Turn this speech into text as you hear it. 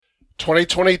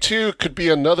2022 could be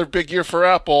another big year for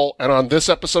Apple, and on this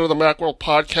episode of the Macworld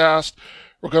podcast,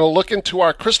 we're going to look into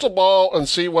our crystal ball and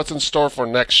see what's in store for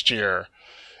next year.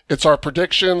 It's our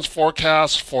predictions,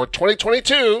 forecasts for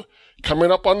 2022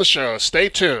 coming up on the show. Stay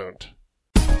tuned.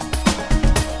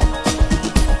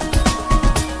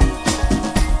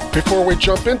 Before we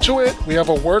jump into it, we have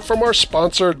a word from our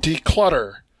sponsor,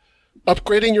 Declutter.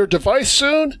 Upgrading your device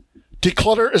soon?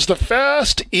 Declutter is the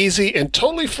fast, easy, and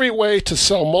totally free way to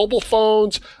sell mobile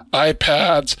phones,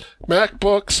 iPads,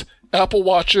 MacBooks, Apple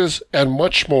Watches, and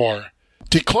much more.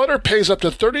 Declutter pays up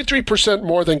to 33%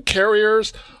 more than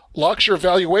carriers, locks your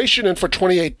valuation in for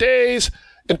 28 days,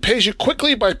 and pays you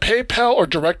quickly by PayPal or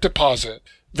direct deposit.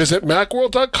 Visit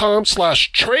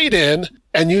macworld.com/trade-in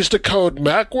and use the code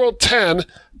MACWORLD10,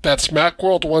 that's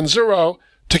MACWORLD10,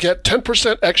 to get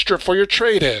 10% extra for your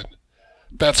trade-in.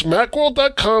 That's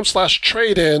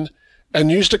macworld.com/trade-in and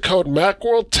use the code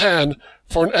MACWORLD10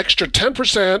 for an extra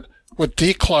 10% with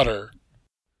Declutter.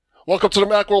 Welcome to the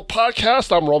Macworld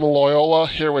podcast. I'm Roman Loyola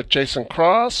here with Jason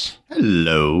Cross.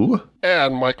 Hello.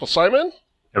 And Michael Simon.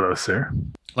 Hello, sir.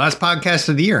 Last podcast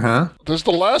of the year, huh? This is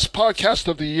the last podcast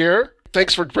of the year.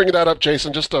 Thanks for bringing that up,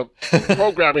 Jason. Just a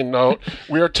programming note.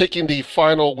 We are taking the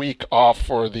final week off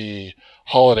for the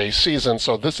holiday season,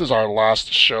 so this is our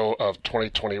last show of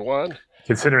 2021.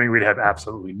 Considering we'd have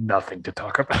absolutely nothing to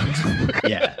talk about.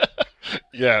 Yeah.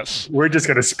 Yes. We're just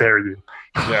going to spare you.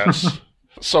 Yes.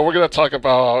 So we're going to talk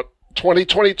about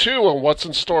 2022 and what's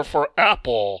in store for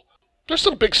Apple. There's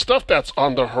some big stuff that's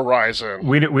on the horizon.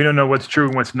 We don't know what's true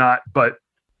and what's not, but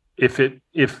if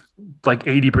like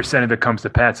 80% of it comes to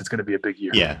pass, it's going to be a big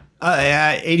year. Yeah.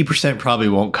 80% probably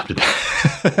won't come to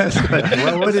pass.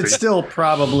 but it's still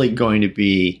probably going to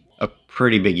be a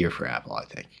pretty big year for Apple, I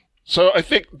think. So I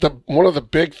think one of the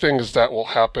big things that will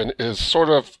happen is sort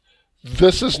of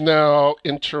this is now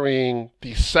entering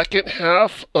the second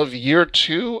half of year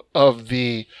 2 of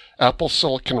the Apple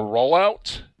Silicon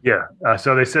rollout. Yeah.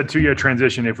 So they said 2-year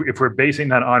transition. If we're basing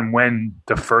that on when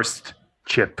the first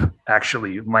chip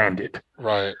actually landed,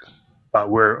 right?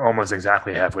 We're almost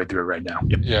exactly halfway through it right now.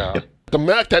 Yep. Yeah. Yep. The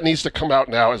Mac that needs to come out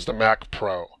now is the Mac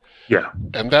Pro. Yeah.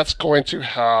 And that's going to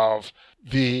have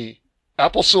the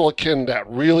Apple Silicon that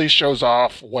really shows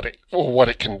off what it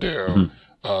can do,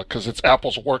 because it's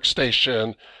Apple's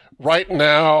workstation. Right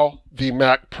now, the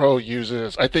Mac Pro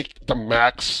uses, I think the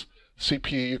max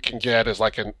CPU you can get is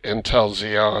like an Intel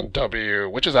Xeon W,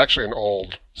 which is actually an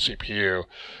old CPU,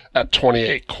 at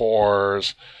 28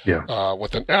 cores,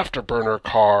 with an Afterburner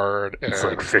card. It's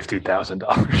like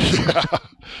 $50,000. Yeah.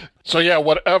 So yeah,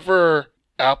 whatever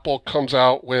Apple comes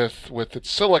out with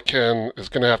its silicon is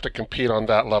going to have to compete on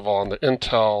that level on the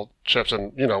Intel chips.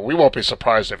 And, we won't be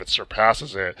surprised if it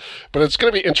surpasses it. But it's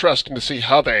going to be interesting to see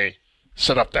how they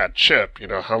set up that chip.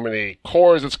 How many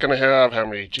cores it's going to have, how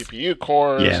many GPU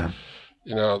cores,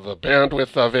 the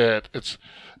bandwidth of it. It's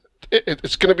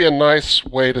going to be a nice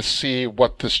way to see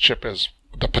what this chip is,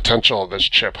 the potential of this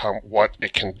chip, what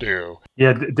it can do.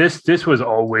 Yeah, this was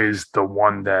always the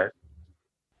one that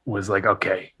was like,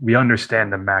 okay, we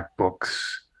understand the MacBooks,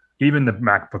 even the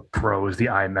MacBook Pros, the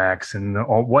iMacs, and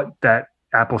what that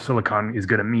Apple Silicon is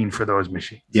going to mean for those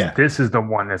machines. Yeah. This is the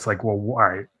one that's like, well, all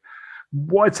right,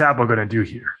 what's Apple going to do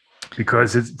here?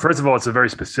 Because first of all, it's a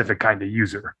very specific kind of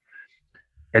user.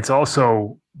 It's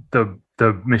also the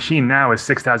machine now is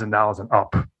 $6,000 and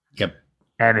up. Yep.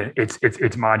 And it's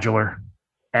modular,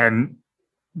 and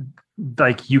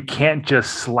like you can't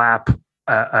just slap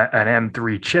an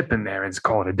M3 chip in there and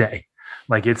call it a day.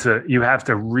 Like you have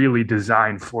to really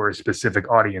design for a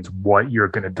specific audience what you're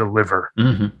going to deliver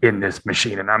in this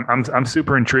machine. And I'm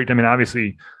super intrigued. I mean,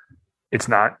 obviously it's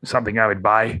not something I would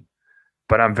buy,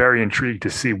 but I'm very intrigued to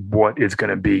see what it's going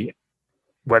to be,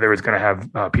 whether it's going to have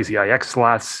PCIe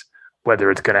slots,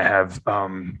 whether it's going to have,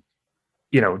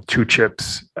 2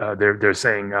 chips. They're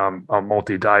saying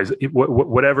multi-dies.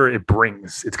 Whatever it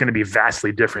brings, it's going to be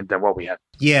vastly different than what we have.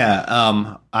 Yeah,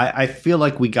 I feel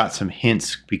like we got some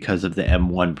hints because of the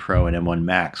M1 Pro and M1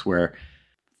 Max, where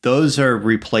those are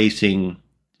replacing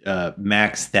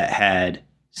Macs that had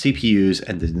CPUs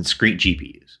and the discrete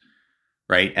GPUs,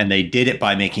 right? And they did it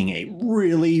by making a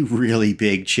really, really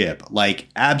big chip. Like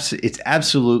it's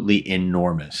absolutely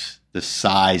enormous, the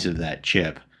size of that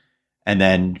chip. And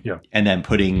then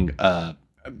putting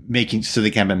making so they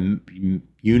can have a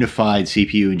unified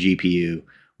CPU and GPU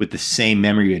with the same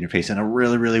memory interface and a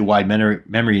really, really wide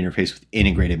memory interface with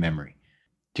integrated memory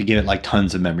to give it like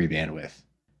tons of memory bandwidth.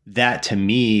 That to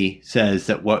me says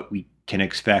that what we can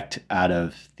expect out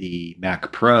of the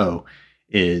Mac Pro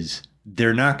is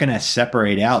they're not going to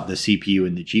separate out the CPU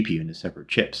and the GPU into separate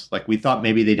chips. Like we thought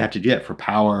maybe they'd have to do that for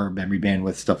power, memory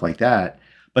bandwidth, stuff like that.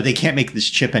 But they can't make this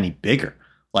chip any bigger.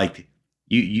 Like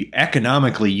you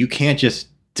economically, you can't just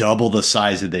double the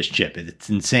size of this chip. It's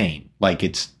insane. Like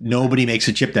nobody makes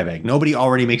a chip that big. Nobody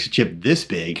already makes a chip this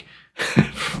big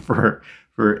for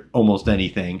almost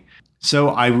anything. So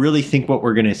I really think what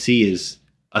we're going to see is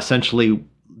essentially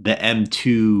the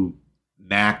M2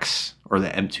 Max or the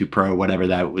M2 Pro, whatever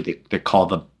they call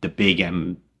the big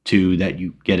M2 that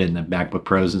you get in the MacBook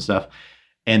Pros and stuff.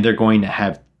 And they're going to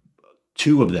have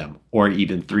 2 of them or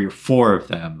even 3 or 4 of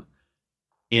them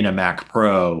in a Mac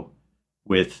Pro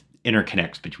with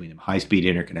interconnects between them, high-speed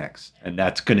interconnects. And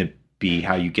that's going to be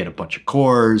how you get a bunch of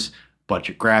cores, a bunch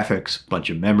of graphics, a bunch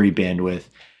of memory bandwidth.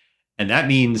 And that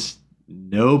means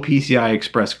no PCI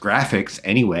Express graphics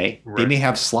anyway. Right. They may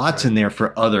have slots in there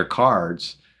for other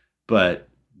cards, but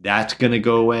that's going to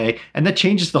go away. And that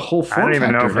changes the whole form factor. I don't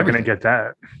even know if we're going to get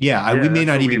that. Yeah, we may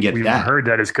not even get that. We've heard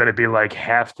that it's going to be like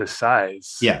half the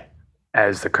size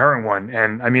as the current one.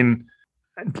 And I mean,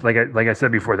 like I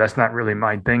said before, that's not really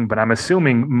my thing, but I'm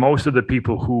assuming most of the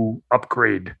people who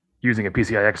upgrade using a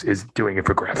PCIX is doing it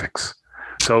for graphics.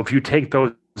 So if you take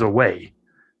those away,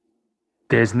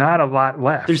 there's not a lot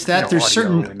left. There's that. There's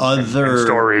certain other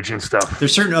storage and stuff.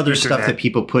 There's certain other stuff that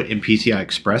people put in PCI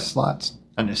Express slots,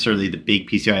 not necessarily the big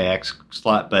PCIX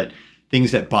slot, but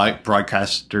things that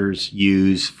broadcasters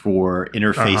use for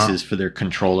interfaces for their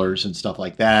controllers and stuff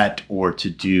like that, or to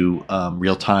do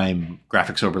real-time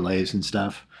graphics overlays and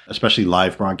stuff, especially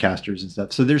live broadcasters and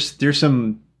stuff. So there's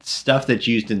some stuff that's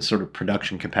used in sort of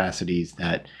production capacities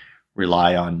that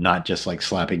rely on not just like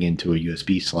slapping into a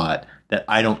USB slot, that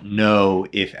I don't know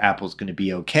if Apple's going to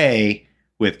be okay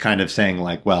with kind of saying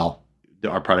like, well,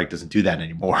 our product doesn't do that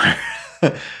anymore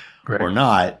or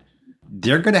not.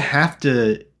 They're going to have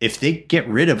to, if they get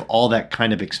rid of all that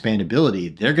kind of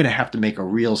expandability, they're going to have to make a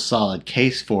real solid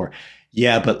case for,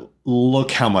 but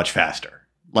look how much faster.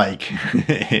 Like,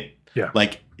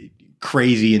 like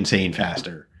crazy, insane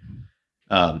faster.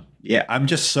 I'm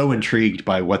just so intrigued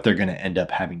by what they're going to end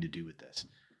up having to do with this.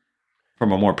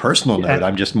 From a more personal note,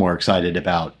 I'm just more excited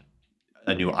about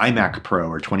a new iMac Pro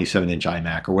or 27-inch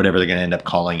iMac or whatever they're going to end up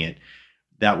calling it.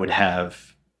 That would have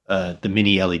the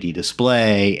mini LED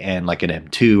display and like an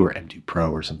M2 or M2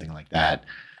 Pro or something like that.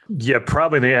 Yeah,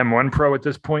 probably the M1 Pro at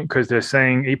this point because they're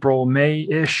saying April,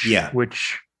 May-ish. Yeah.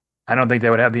 Which I don't think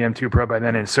they would have the M2 Pro by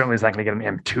then. And certainly it's not going to get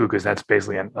an M2 because that's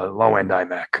basically a low-end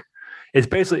iMac. It's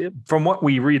basically, from what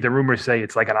we read, the rumors say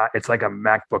it's like a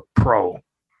MacBook Pro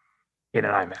in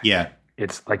an iMac. Yeah.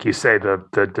 It's like you say,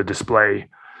 the display,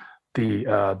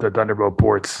 the Thunderbolt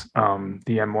ports, the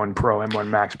M1 Pro, M1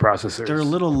 Max processors. They're a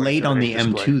little late on the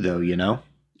display. M2 though, you know?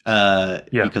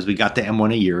 Because we got the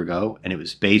M1 a year ago, and it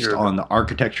was based on the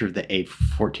architecture of the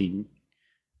A14.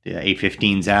 The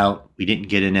A15's out. We didn't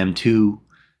get an M2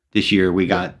 this year. We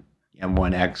got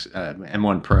M1X,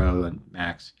 M1 Pro and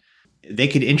Max. They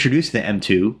could introduce the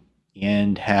M2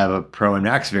 and have a Pro and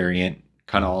Max variant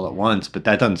kind of all at once, but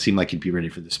that doesn't seem like it'd be ready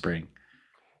for the spring.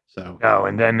 So no,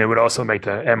 and then it would also make the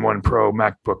M1 Pro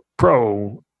MacBook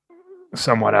Pro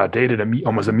somewhat outdated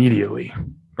almost immediately.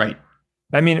 Right.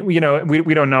 I mean, we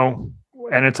don't know,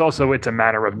 and it's a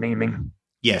matter of naming.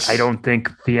 Yes. I don't think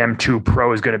the M2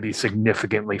 Pro is going to be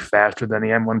significantly faster than the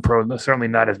M1 Pro. Certainly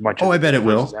not as much. I bet it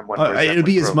will. It'll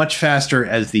be as much faster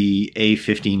as the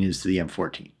A15 is to the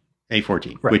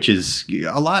A14, right. Which is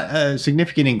a lot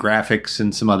significant in graphics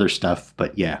and some other stuff.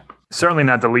 But yeah. Certainly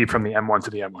not the leap from the M1 to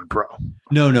the M1 Pro.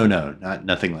 No,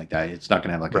 nothing like that. It's not going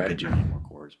to have like a bajillion more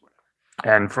cores,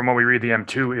 whatever. And from what we read, the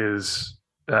M2 is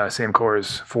same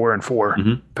cores, 4 and 4,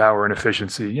 power and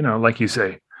efficiency. Like you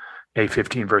say,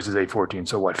 A15 versus A14.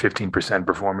 So what? 15%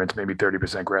 performance, maybe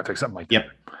 30% graphics, something like that.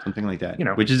 Yep, something like that.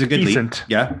 Which is a good decent leap.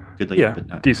 Yeah, good leap. Yeah, but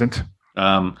not decent.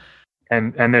 And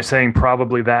they're saying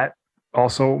probably that.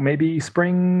 Also, maybe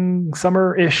spring,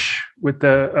 summer-ish with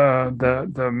the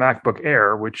MacBook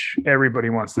Air, which everybody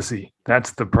wants to see.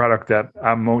 That's the product that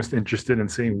I'm most interested in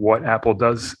seeing what Apple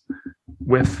does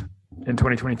with in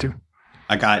 2022.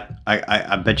 I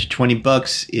bet you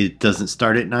 $20. It doesn't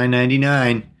start at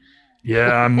 $9.99.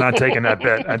 Yeah, I'm not taking that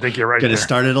bet. I think you're right. Going to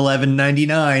start at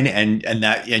 $11.99,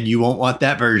 and you won't want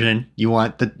that version. You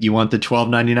want the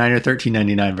 $12.99 or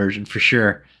 $13.99 version for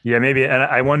sure. Yeah, maybe. And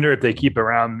I wonder if they keep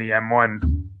around the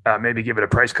M1, maybe give it a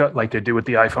price cut like they do with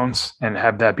the iPhones, and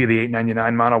have that be the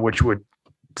 $899 model, which would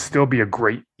still be a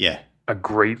great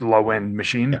low end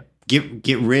machine. Yeah.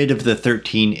 Get rid of the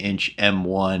 13-inch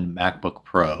M1 MacBook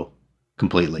Pro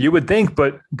completely. You would think,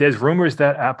 but there's rumors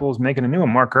that Apple's making a new one.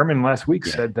 Mark Gurman last week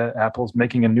Yeah. said that Apple's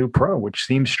making a new Pro, which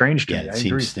seems strange to me. It I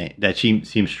agree.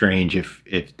 seems strange if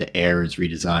the Air is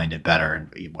redesigned and better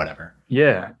and whatever.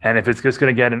 Yeah, and if it's just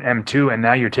going to get an M2 and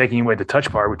now you're taking away the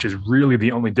touch bar, which is really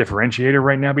the only differentiator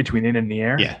right now between in and the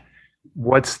Air. Yeah.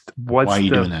 Why are you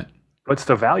doing that? What's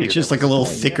the value? It's just like a little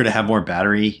thicker to have more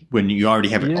battery when you already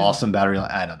have an Yeah. awesome battery.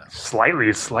 I don't know.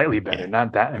 Slightly better. Yeah.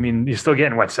 Not that. I mean, you're still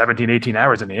getting 17, 18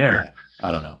 hours in the air. Yeah,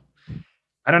 I don't know.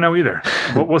 I don't know either.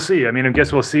 We'll see. I mean, I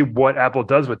guess we'll see what Apple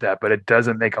does with that, but it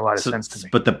doesn't make a lot of sense to me.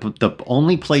 But the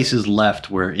only places left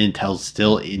where Intel's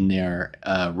still in their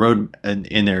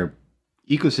in their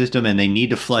ecosystem and they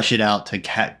need to flush it out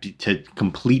to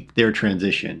complete their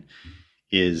transition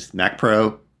is Mac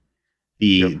Pro,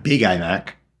 the big iMac,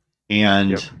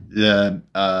 and the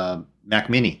Mac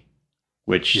Mini,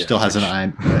 which still has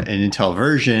an Intel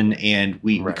version. And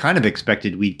we kind of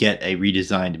expected we'd get a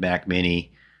redesigned Mac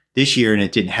Mini this year, and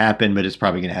it didn't happen, but it's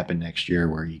probably going to happen next year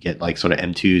where you get like sort of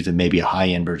M2s and maybe a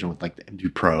high-end version with like the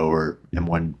M2 Pro or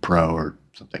M1 Pro or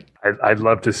something. I'd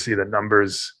love to see the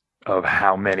numbers of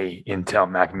how many Intel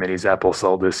Mac Minis Apple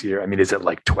sold this year. I mean, is it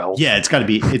like 12? Yeah, it's got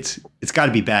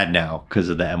to be bad now because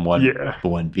of the M1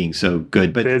 one being so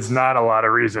good. But there's not a lot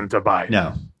of reason to buy it.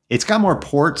 No, it's got more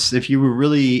ports. If you were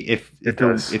really if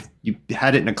you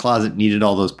had it in a closet, needed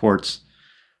all those ports.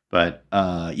 But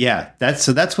that's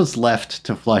what's left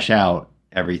to flush out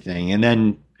everything, and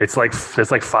then there's like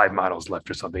 5 models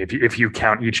left or something. If you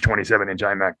count each 27-inch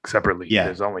iMac separately,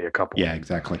 there's only a couple. Yeah,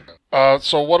 exactly.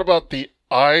 So what about the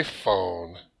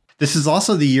iPhone? This is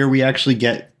also the year we actually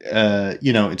get,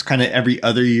 it's kind of every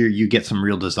other year you get some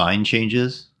real design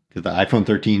changes. Because the iPhone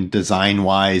 13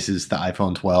 design-wise is the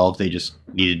iPhone 12. They just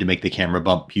needed to make the camera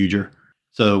bump huger.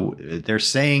 So they're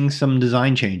saying some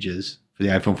design changes for the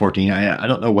iPhone 14. I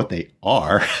don't know what they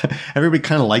are. Everybody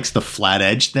kind of likes the flat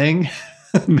edge thing.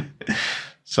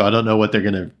 So I don't know what they're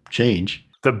going to change.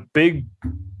 The big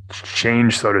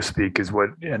change, so to speak, is what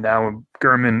now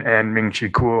Gurman and Ming-Chi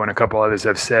Kuo and a couple others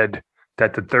have said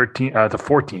that the 14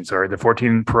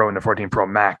 Pro and the 14 Pro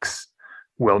Max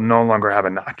will no longer have a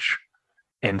notch.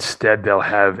 Instead, they'll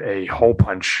have a hole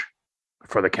punch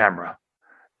for the camera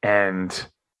and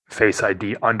Face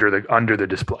ID under the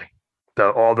display.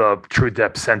 All the true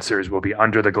depth sensors will be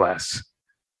under the glass,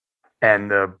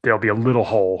 and there'll be a little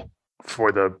hole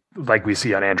for like we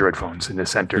see on Android phones in the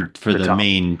center for the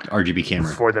main RGB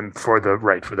camera for the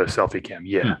selfie cam.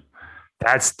 Yeah,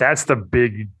 that's the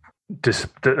big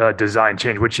design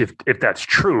change. Which if that's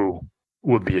true,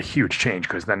 would be a huge change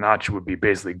because the notch would be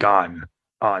basically gone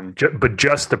on, but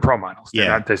just the Pro models.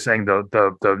 They're saying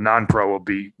the non-Pro will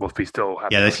be still.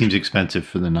 Yeah, that seems expensive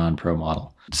for the non-Pro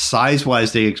model.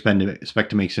 Size-wise, they expect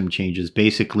to make some changes.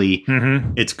 Basically,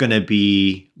 it's going to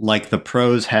be like the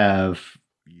Pros have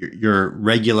your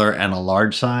regular and a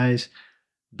large size.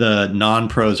 The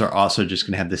non-Pros are also just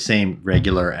going to have the same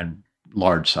regular and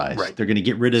large size. Right. They're going to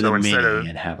get rid of the Mini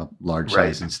and have a large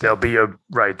size instead. There'll be an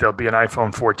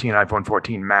iPhone 14, iPhone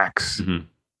 14 Max,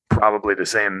 probably the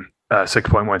same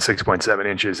 6.1, 6.7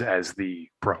 inches as the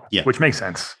Pro, which makes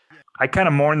sense. I kind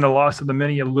of mourn the loss of the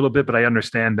Mini a little bit, but I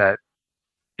understand that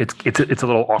it's a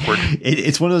little awkward.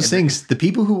 It's one of those things. The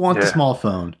people who want the small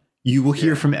phone, you will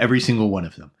hear from every single one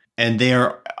of them. And they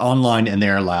are online and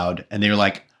they're loud. And they're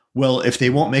like, well, if they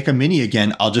won't make a Mini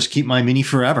again, I'll just keep my Mini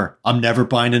forever. I'm never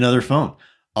buying another phone.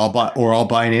 I'll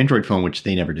buy an Android phone, which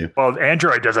they never do. Well,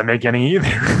 Android doesn't make any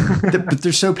either. But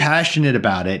they're so passionate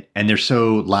about it and they're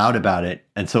so loud about it.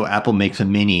 And so Apple makes a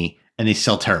Mini and they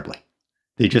sell terribly.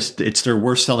 It's their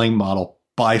worst selling model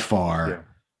by far.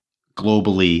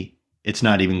 Globally. It's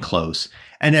not even close.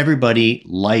 And everybody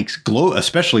likes,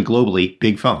 especially globally,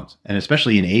 big phones. And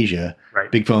especially in Asia,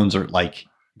 big phones are like,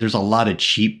 there's a lot of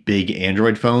cheap, big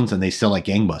Android phones and they sell like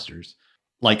gangbusters.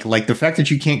 Like the fact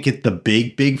that you can't get the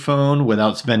big phone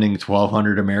without spending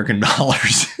 $1,200 American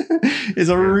dollars is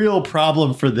a real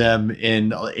problem for them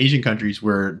in Asian countries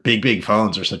where big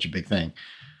phones are such a big thing.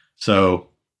 So,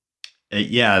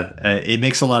 it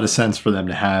makes a lot of sense for them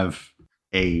to have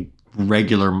a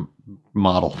regular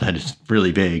model that is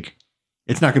really big.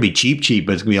 It's not going to be cheap,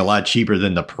 but it's going to be a lot cheaper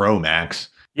than the Pro Max.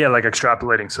 Yeah, like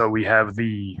extrapolating. So we have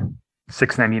the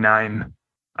 $699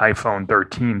 iPhone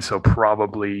 13, so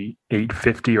probably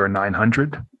 $850 or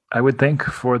 $900, I would think,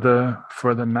 for the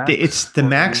Max. The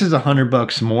Max is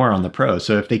 $100 more on the Pro.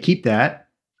 So if they keep that,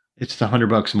 it's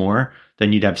 $100 more.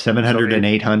 Then you'd have 700 and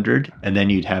 800, and then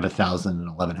you'd have 1,000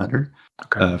 and 1,100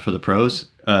 for the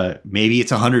Pros. Maybe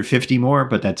it's 150 more,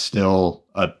 but that's still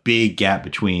a big gap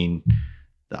between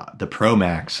the Pro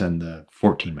Max and the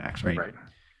 14 Max, right?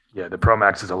 Yeah, the Pro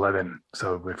Max is 11.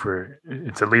 So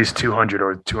it's at least 200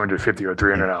 or 250 or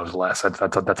 $300 less. That's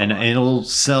and it'll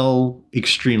sell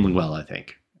extremely well. I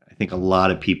think a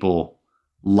lot of people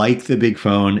like the big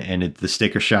phone, and the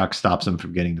sticker shock stops them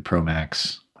from getting the Pro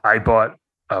Max. I bought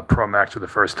a Pro Max for the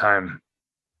first time.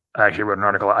 I actually wrote an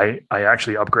article. I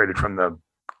actually upgraded from the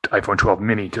iPhone 12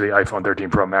 mini to the iPhone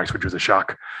 13 Pro Max, which was a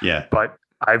shock. Yeah. But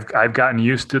I've gotten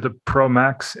used to the Pro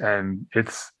Max, and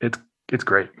it's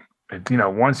great.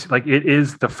 Once, like, it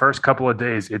is the first couple of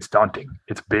days, it's daunting.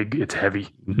 It's big, it's heavy.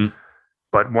 Mm-hmm.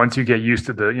 But once you get used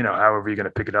to the, however you're going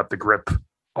to pick it up, the grip,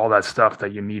 all that stuff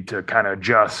that you need to kind of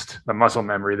adjust, the muscle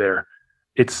memory there,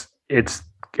 it's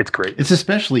great. It's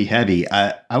especially heavy.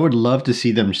 I would love to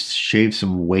see them shave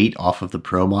some weight off of the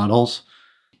Pro models.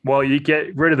 Well, you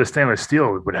get rid of the stainless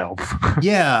steel would help.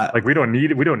 Yeah. Like we don't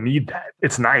need that.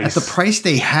 It's nice. At the price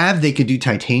they have, they could do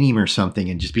titanium or something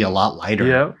and just be a lot lighter.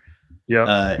 Yeah.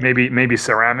 Yeah. Maybe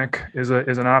ceramic is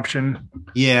an option.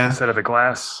 Yeah. Instead of the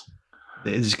glass.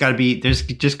 There's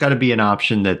just got to be an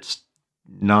option that's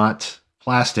not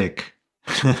plastic,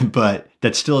 but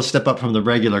that's still a step up from the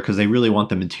regular, because they really want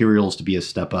the materials to be a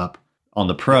step up on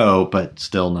the Pro, but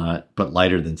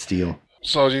lighter than steel.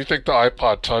 So do you think the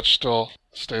iPod Touch still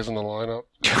stays in the lineup?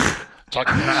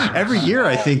 Every year,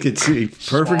 I think it's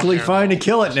perfectly fine to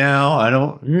kill it now. I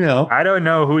don't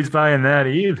know who's buying that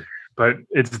either, but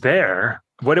it's there.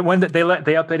 When they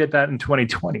updated that in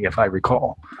 2020, if I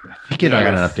recall. I think it got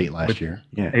an update last year.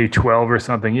 Yeah, A12 or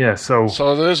something. Yeah, so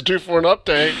it is due for an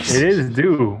update. It is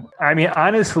due. I mean,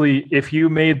 honestly, if they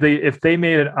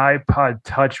made an iPod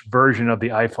Touch version of the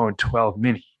iPhone 12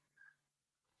 mini,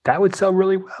 that would sell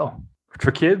really well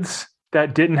for kids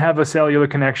that didn't have a cellular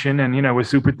connection and was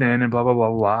super thin and blah blah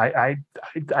blah blah.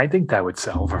 I think that would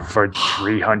sell for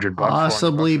 $300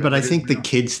 possibly, but I think the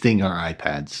kids thing are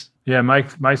iPads. Yeah,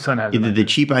 my son has either the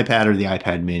cheap iPad or the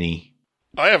iPad mini.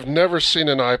 I have never seen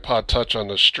an iPod Touch on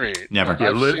the street. Never. Yeah,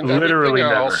 literally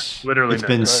never. Literally, it's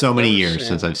been so many years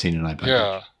since I've seen an iPod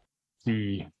Touch.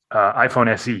 The iPhone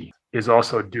SE is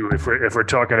also due if we're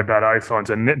talking about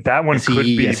iPhones, and that one SE, could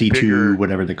be SE2, bigger.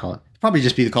 whatever they call it. Probably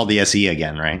just be called the SE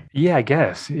again, right? Yeah, I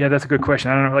guess. Yeah, that's a good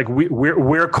question. I don't know. Like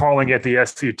we're calling it the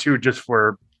SE2 just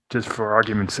for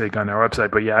argument's sake on our website,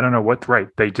 but yeah, I don't know what. Right,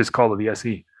 they just call it the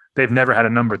SE. They've never had a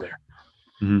number there.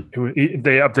 Mm-hmm.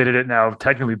 They updated it now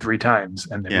technically 3 times,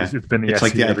 and it's been the SE. It's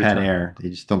like the iPad time. Air. They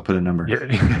just don't put a number.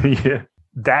 Yeah.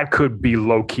 That could be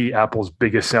low key Apple's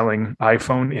biggest selling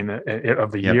iPhone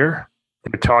of the year.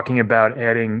 They're talking about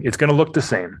adding. It's going to look the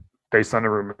same based on the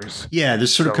rumors. Yeah,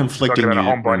 there's sort of conflicting. Talking about a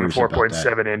home button,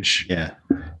 4.7 inch. Yeah,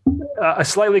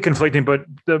 slightly conflicting, but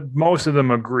most of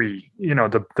them agree.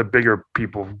 The bigger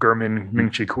people, Gurman,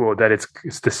 Ming-Chi Kuo, that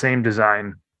it's the same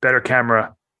design, better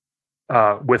camera,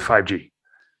 with 5G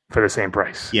for the same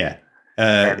price. Yeah.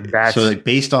 So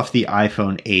based off the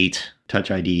iPhone 8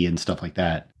 Touch ID and stuff like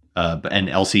that, and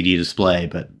LCD display,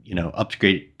 but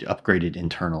upgraded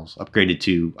internals, upgraded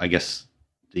to, I guess,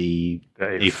 the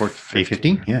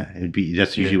A15. Yeah,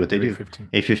 that's usually what they do.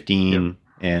 A15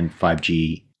 and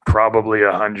 5G. Probably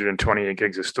 128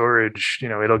 gigs of storage.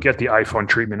 It'll get the iPhone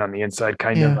treatment on the inside,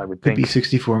 kind of. I would think. Maybe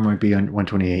 64 might be on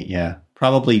 128. Yeah,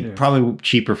 probably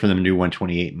cheaper for them to do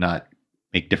 128, not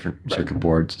make different circuit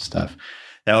boards and stuff.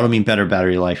 That would mean better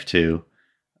battery life too.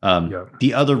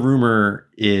 The other rumor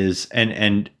is,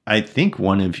 and I think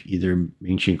one of either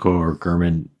Ming-Chi Kuo or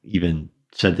Gurman even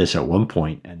said this at one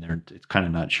point, and it's kind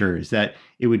of not sure, is that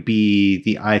it would be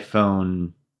the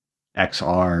iPhone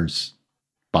XR's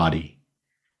body.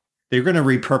 They're going to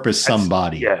repurpose some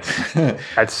body. Yes,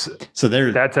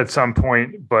 that's at some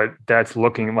point, but that's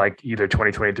looking like either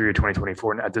 2023 or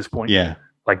 2024 at this point. Yeah,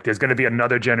 like there's going to be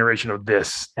another generation of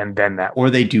this, and then that, or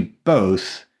they do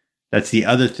both. That's the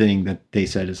other thing that they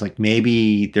said is like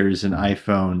maybe there's an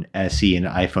iPhone SE and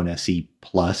an iPhone SE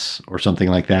Plus or something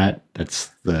like that. That's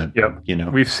the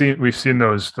we've seen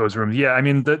those rooms. Yeah, I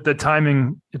mean the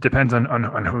timing, it depends on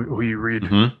who you read,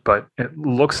 but it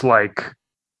looks like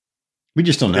we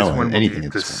just don't know anything.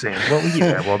 The same. Well,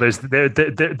 yeah. Well, there's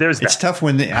it's tough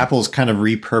when Apple's kind of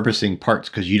repurposing parts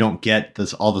because you don't get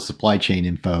all the supply chain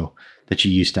info that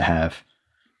you used to have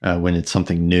when it's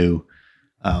something new.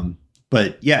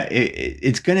 But yeah,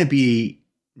 it's going to be,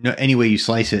 any way you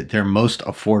slice it, their most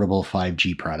affordable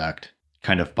 5G product,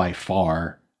 kind of by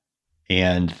far.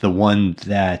 And the one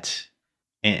that,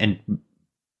 and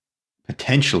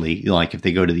potentially, like if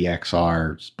they go to the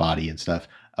XR's body and stuff,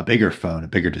 a bigger phone, a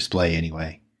bigger display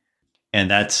anyway.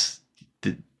 And has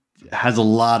a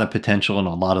lot of potential in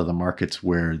a lot of the markets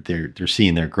where they're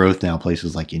seeing their growth now,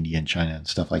 places like India and China and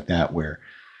stuff like that, where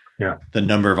Yeah. the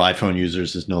number of iPhone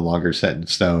users is no longer set in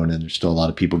stone, and there's still a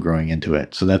lot of people growing into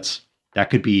it. So that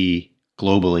could be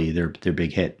globally their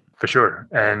big hit. For sure.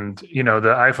 And, the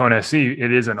iPhone SE,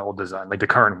 it is an old design, like the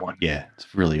current one. Yeah,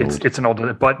 it's really old. It's an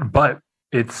old, but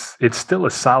it's still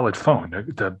a solid phone.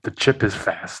 The chip is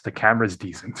fast. The camera is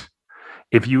decent.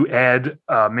 If you add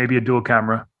maybe a dual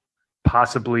camera,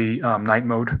 possibly night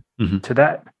mode to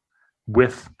that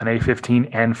with an A15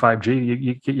 and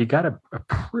 5G, you got a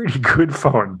pretty good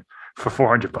phone for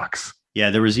 $400.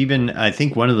 Yeah, there was even, I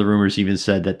think one of the rumors even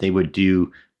said that they would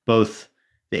do both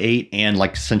the 8 and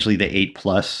like essentially the 8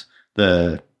 Plus,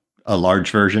 a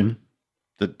large version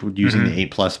that would using the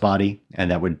 8 Plus body,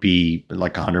 and that would be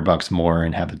like $100 more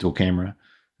and have a dual camera,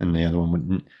 and the other one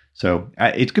wouldn't. So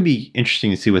it's going to be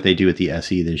interesting to see what they do with the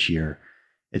SE this year.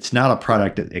 It's not a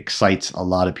product that excites a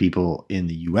lot of people in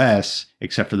the US,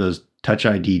 except for those Touch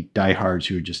ID diehards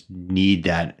who just need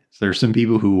that. So there's some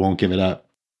people who won't give it up.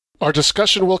 Our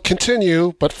discussion will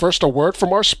continue, but first a word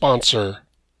from our sponsor.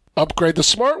 Upgrade the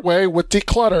smart way with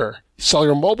Declutter. Sell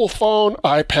your mobile phone,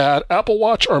 iPad, Apple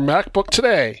Watch, or MacBook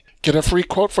today. Get a free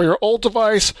quote for your old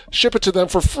device, ship it to them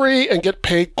for free, and get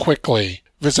paid quickly.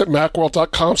 Visit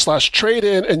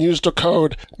macworld.com/trade-in and use the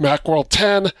code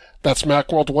MacWorld10, that's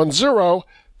MacWorld10,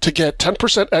 to get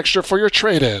 10% extra for your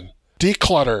trade-in.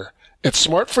 Declutter. It's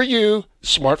smart for you,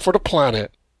 smart for the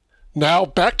planet. Now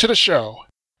back to the show.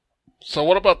 So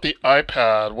what about the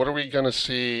iPad? What are we going to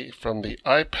see from the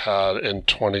iPad in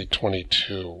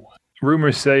 2022?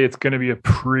 Rumors say it's going to be a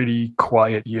pretty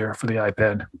quiet year for the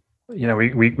iPad.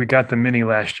 We got the mini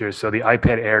last year, so the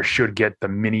iPad Air should get the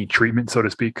mini treatment, so to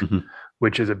speak,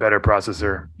 which is a better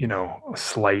processor, a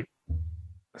slight,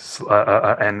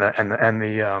 and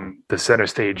the center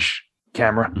stage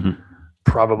camera.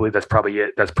 That's probably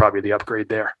it. That's probably the upgrade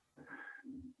there.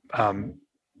 And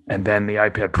then the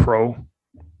iPad Pro,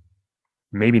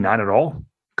 maybe not at all,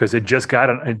 because it just got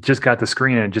the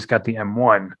screen and it just got the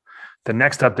M1. The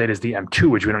next update is the M2,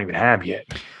 which we don't even have yet.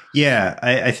 Yeah,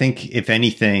 I think if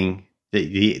anything,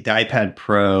 the iPad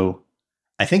Pro,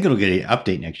 I think it'll get an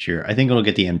update next year. I think it'll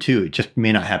get the M2. It just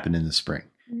may not happen in the spring.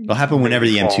 It'll happen whenever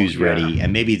the M2 is ready,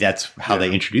 and maybe that's how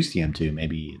they introduce the M2.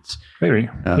 Maybe maybe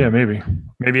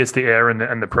it's the Air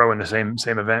and the Pro in the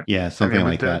same event. Yeah, something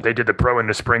like that. They did the Pro in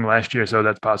the spring last year, so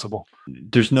that's possible.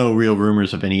 There's no real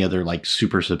rumors of any other like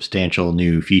super substantial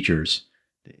new features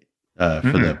for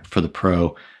the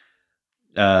Pro.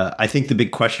 I think the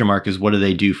big question mark is what do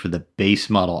they do for the base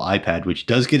model iPad, which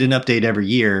does get an update every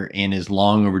year and is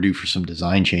long overdue for some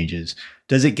design changes.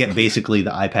 Does it get basically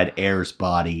the iPad Air's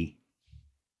body?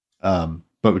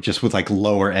 But just with like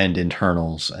lower end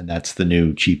internals, and that's the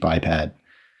new cheap iPad.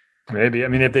 Maybe. I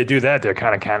mean, if they do that, they're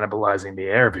kind of cannibalizing the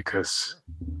Air because,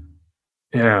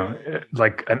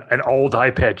 like an old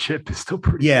iPad chip is still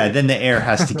pretty. Yeah. good. Then the Air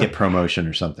has to get promotion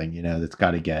or something, that's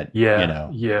got to get,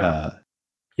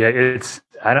 it's,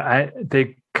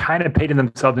 they kind of painted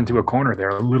themselves into a corner there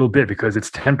a little bit because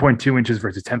it's 10.2 inches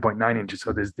versus 10.9 inches.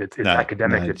 So it's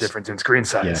academic, the difference in screen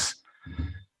size. Yeah.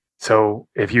 So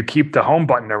if you keep the home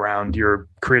button around, you're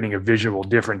creating a visual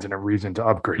difference and a reason to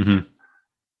upgrade.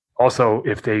 Also,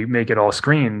 if they make it all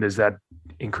screen, does that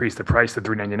increase the price to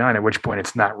 $399? At which point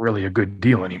it's not really a good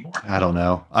deal anymore. I don't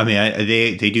know. I mean,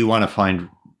 they do want to find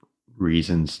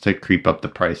reasons to creep up the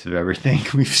price of everything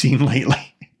we've seen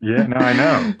lately. Yeah, no, I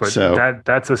know, but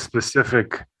that's a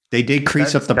specific. They did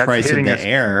crease up the price of the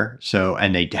Air,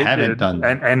 and they haven't done,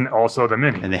 and also the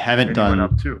Mini, and they haven't done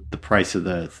the price of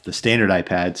the standard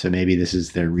iPad. So maybe this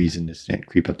is their reason to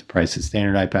creep up the price of the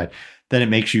standard iPad. Then it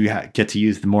makes you get to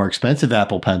use the more expensive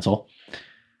Apple Pencil,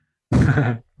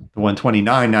 the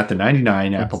 129, not the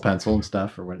 99 Apple Pencil and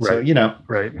stuff, or what. Right. So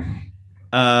right.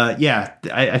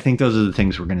 I think those are the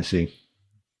things we're going to see.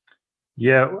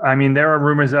 Yeah, I mean, there are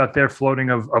rumors out there floating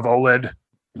of OLED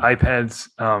iPads.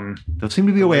 Those seem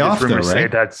to be a way off, though, right? Say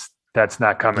that's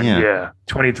not coming. Yeah.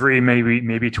 23,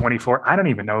 maybe 24. I don't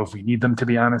even know if we need them, to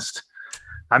be honest.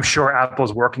 I'm sure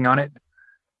Apple's working on it.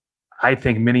 I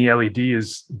think mini LED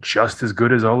is just as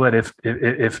good as OLED.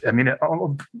 If I mean,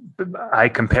 I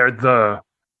compared the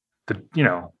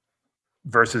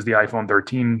versus the iPhone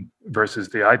 13 versus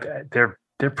the iPad.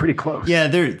 They're pretty close. Yeah,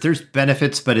 there's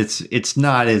benefits, but it's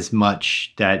not as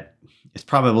much that it's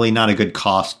probably not a good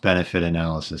cost benefit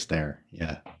analysis there.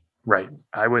 Yeah. Right.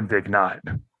 I would think not.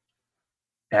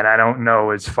 And I don't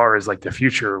know as far as like the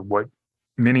future, what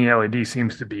mini LED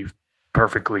seems to be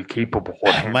perfectly capable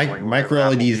of. Micro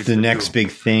LED is the next big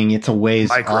thing. It's a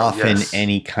ways off in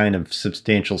any kind of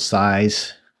substantial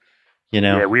size.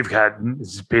 Yeah, we've had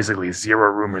basically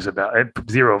zero rumors about it.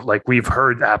 Zero, like we've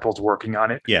heard Apple's working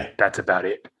on it. Yeah. That's about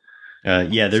it.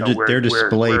 Yeah, their So their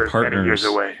display we're many years partners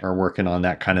away. are working on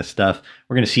that kind of stuff.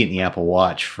 We're going to see it in the Apple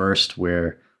Watch first,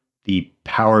 where the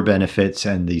power benefits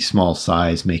and the small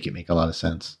size make a lot of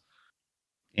sense,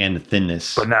 and the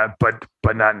thinness. But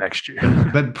not next year.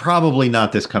 But probably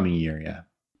not this coming year. Yeah,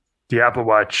 The Apple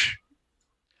Watch.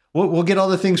 we'll get all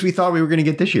the things we thought we were going to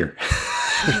get this year.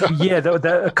 Yeah,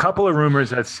 a couple of rumors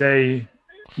that say,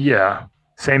 yeah,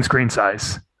 same screen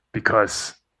size,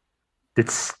 because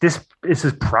this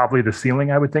is probably the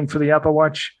ceiling, I would think, for the Apple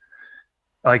Watch.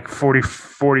 Like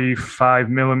 45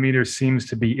 millimeters seems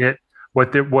to be it.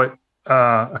 What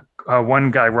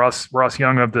one guy, Ross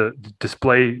Young of the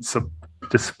display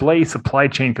supply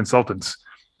chain consultants,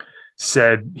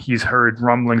 said he's heard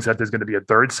rumblings that there's going to be a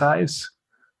third size,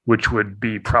 which would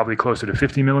be probably closer to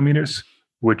 50 millimeters,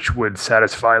 which would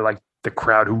satisfy like the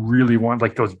crowd who really want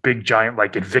like those big giant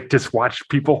like Invictus watch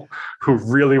people who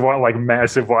really want like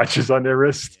massive watches on their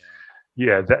wrist.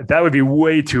 Yeah, that would be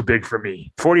way too big for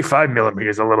me. 45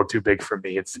 millimeters is a little too big for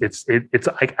me.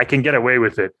 I can get away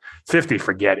with it. 50,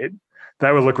 forget it.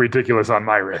 That would look ridiculous on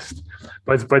my wrist.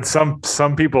 But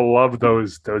some people love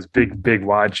those big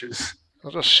watches. I'll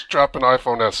just strap an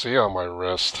iPhone SE on my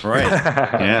wrist. Right.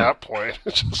 At Yeah. that point,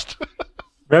 it's just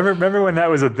Remember when that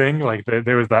was a thing? Like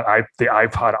there was the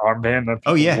iPod armband that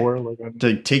people wore. Like,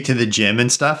 To take to the gym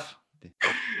and stuff.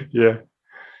 yeah.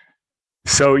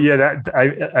 So yeah,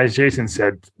 as Jason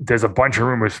said, there's a bunch of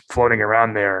rumors floating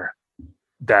around there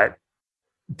that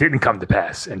didn't come to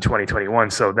pass in 2021.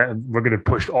 So that we're going to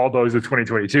push all those to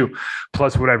 2022,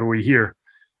 plus whatever we hear.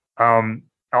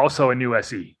 Also, a new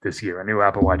SE this year, a new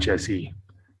Apple Watch SE,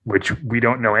 which we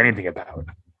don't know anything about.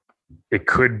 It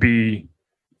could be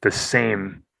the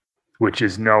same, which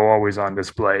is no always on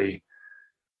display,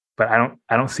 but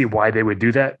I don't see why they would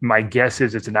do that. My guess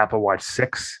is it's an Apple Watch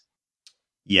 6.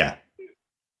 Yeah.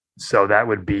 So that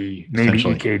would be maybe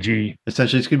EKG.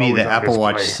 Essentially, it's going to be Always the on Apple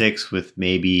Watch display. 6 with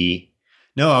maybe.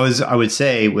 No, I would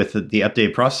say with the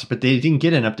updated processor, but they didn't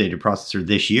get an updated processor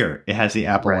this year. It has the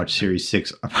Apple Watch Series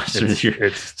 6 processor this year.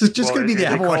 It's just going to be the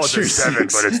Apple Watch Series 7,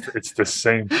 6. but it's the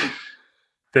same.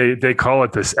 They call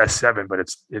it this S7, but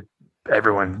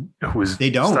everyone who's They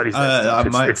don't. studies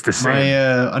that stuff, it's the same. My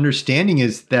understanding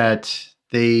is that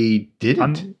they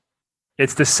didn't.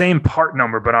 It's the same part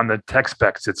number, but on the tech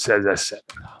specs it says S7.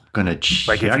 I'm gonna check.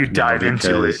 Like if you now dive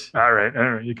into it, because- all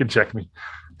right, you can check me.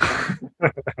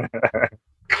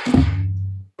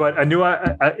 But a new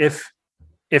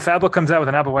if Apple comes out with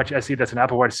an Apple Watch SE that's an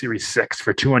Apple Watch Series 6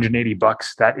 for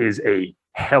 $280, that is a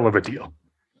hell of a deal.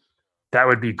 That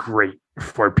would be great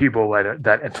for people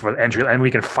that for entry, and we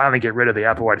can finally get rid of the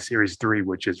Apple Watch Series 3,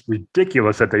 which is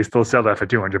ridiculous that they still sell that for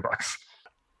 $200.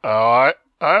 I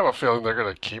have a feeling they're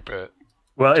going to keep it.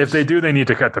 Well, if they do, they need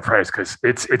to cut the price because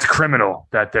it's criminal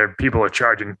that people are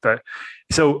charging that.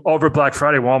 So over Black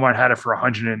Friday, Walmart had it for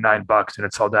 $109 and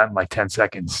it sold out in like 10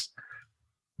 seconds.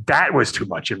 That was too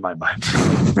much in my mind.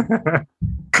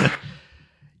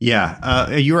 Yeah,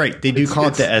 you're right. They do call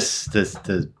it the SIP.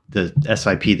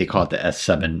 They call it the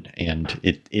S7, and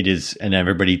it is. And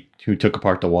everybody who took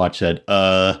apart the watch said,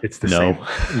 it's the same.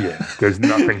 Yeah, there's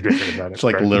nothing different about it. It's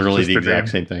like right? literally It's the just exact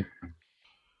same thing.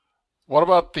 What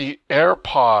about the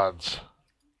AirPods?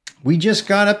 We just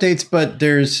got updates, but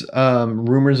there's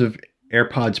rumors of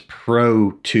AirPods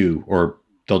Pro 2, or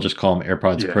they'll just call them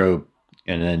AirPods Pro,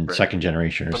 and then second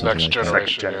generation or The something next like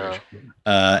generation,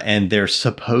 that. And they're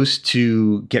supposed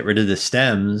to get rid of the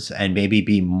stems and maybe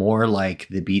be more like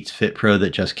the Beats Fit Pro that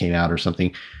just came out or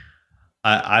something.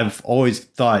 I've always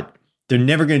thought they're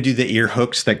never going to do the ear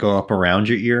hooks that go up around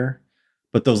your ear.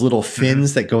 But those little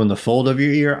fins that go in the fold of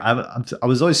your ear, I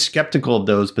was always skeptical of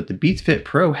those. But the Beats Fit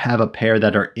Pro have a pair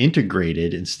that are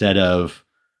integrated instead of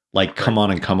like come on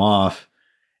and come off,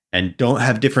 and don't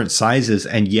have different sizes,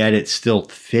 and yet it still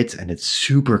fits and it's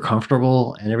super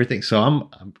comfortable and everything. So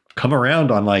I'm come around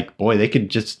on like, boy, they could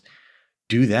just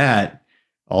do that.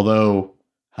 Although,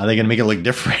 how are they going to make it look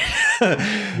different?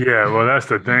 Yeah, well, that's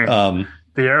the thing.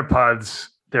 The AirPods,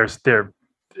 they're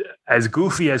as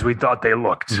goofy as we thought they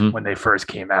looked when they first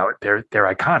came out. They're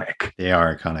iconic. They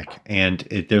are iconic, and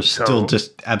they're still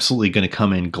just absolutely going to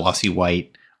come in glossy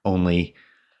white only.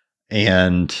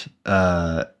 And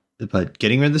but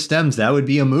getting rid of the stems, that would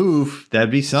be a move.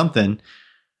 That'd be something.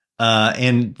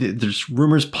 And there's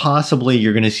rumors possibly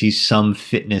you're going to see some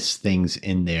fitness things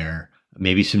in there.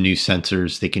 Maybe some new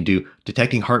sensors they can do.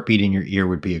 Detecting heartbeat in your ear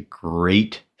would be a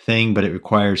great thing, but it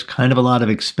requires kind of a lot of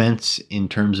expense in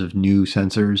terms of new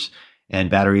sensors and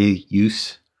battery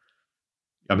use.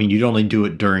 I mean, you'd only do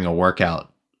it during a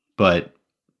workout, but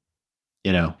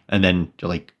and then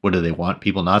like, what do they want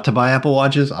people not to buy Apple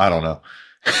Watches? I don't know.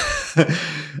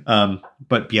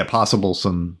 But yeah, possible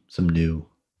some new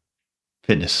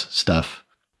fitness stuff.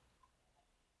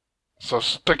 So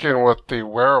sticking with the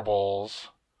wearables,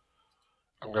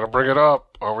 I'm gonna bring it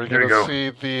up. Are we gonna see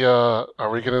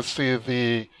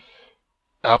the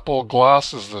Apple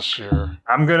glasses this year?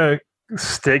 I'm gonna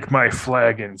stake my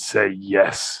flag and say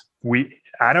yes.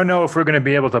 I don't know if we're gonna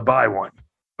be able to buy one,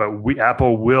 but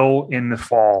Apple will in the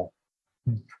fall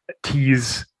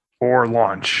tease or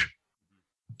launch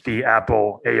the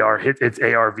Apple its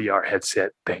AR VR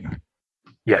headset thing.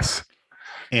 Yes.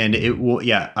 And it will,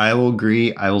 I will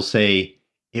agree. I will say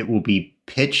it will be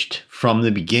pitched from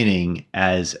the beginning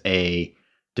as a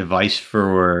device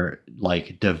for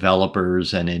like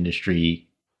developers and industry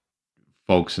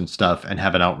folks and stuff, and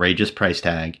have an outrageous price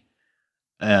tag.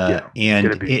 And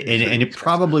it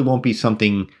probably won't be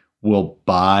something we'll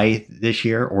buy this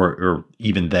year, or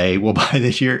even they will buy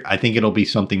this year. I think it'll be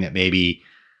something that maybe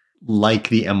like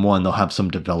the M1, they'll have some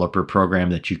developer program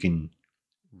that you can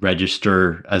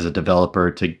register as a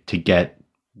developer to get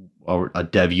a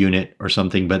dev unit or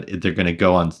something, but they're going to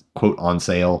go on quote on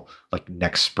sale like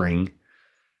next spring.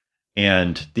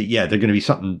 And they're going to be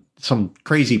some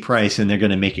crazy price, and they're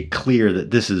going to make it clear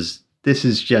that this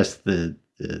is just the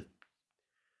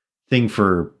thing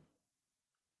for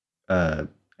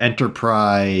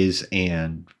enterprise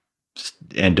and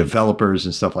developers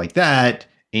and stuff like that.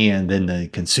 And then the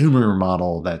consumer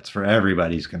model that's for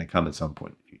everybody's going to come at some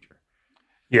point in the future.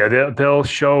 Yeah, they'll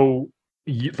show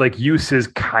like uses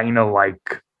kind of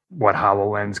like what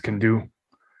HoloLens can do.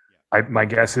 My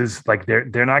guess is like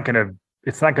they're not going to.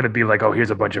 It's not going to be like, oh,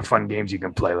 here's a bunch of fun games you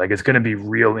can play. Like it's going to be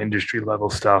real industry level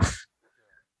stuff,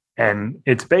 and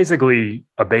it's basically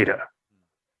a beta.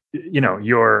 You know,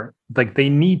 they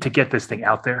need to get this thing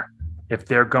out there. If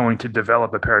they're going to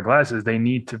develop a pair of glasses, they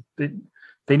need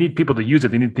people to use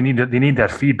it. They need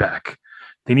that feedback.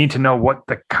 They need to know what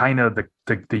the kind of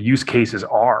the use cases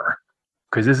are,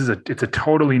 because it's a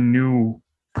totally new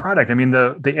product. I mean,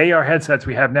 the AR headsets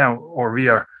we have now, or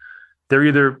VR, they're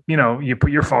either, you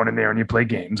put your phone in there and you play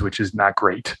games, which is not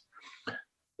great,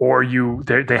 or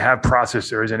they have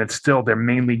processors and they're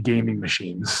mainly gaming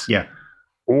machines. Yeah.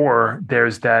 Or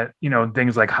there's that,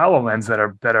 things like HoloLens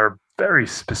that are very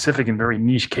specific and very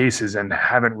niche cases and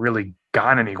haven't really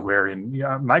gone anywhere. And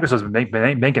Microsoft's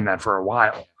been making that for a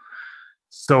while.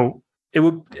 So it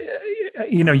would,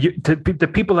 the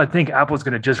people that think Apple's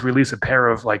going to just release a pair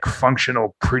of like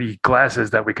functional, pretty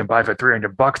glasses that we can buy for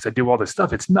 $300 that do all this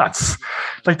stuff, it's nuts.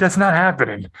 Like that's not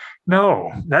happening.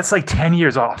 No, that's like 10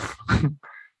 years off.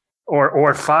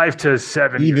 Or 5 to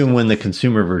 7. Even when the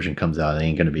consumer version comes out, it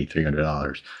ain't going to be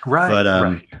 $300. Right. But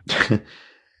right.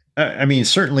 I mean,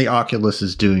 certainly Oculus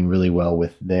is doing really well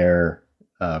with their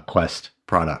Quest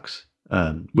products,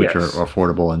 which are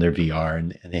affordable in their VR,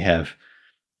 and they have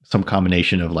some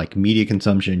combination of like media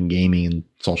consumption, gaming, and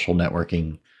social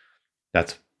networking.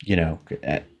 That's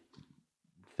at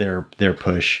their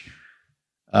push.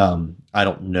 I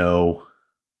don't know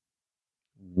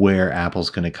where Apple's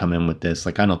going to come in with this.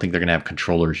 Like, I don't think they're going to have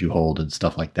controllers you hold and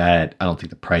stuff like that. I don't think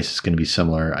the price is going to be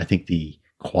similar. I think the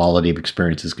quality of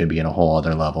experience is going to be in a whole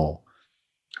other level.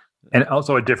 And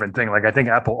also a different thing. Like, I think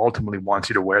Apple ultimately wants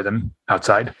you to wear them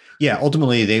outside. Yeah,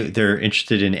 ultimately they're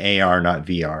interested in AR, not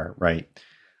VR, right?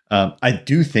 I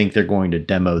do think they're going to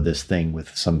demo this thing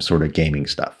with some sort of gaming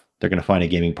stuff. They're going to find a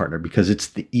gaming partner because it's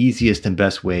the easiest and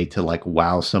best way to like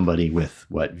wow somebody with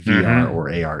what VR or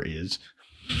AR is.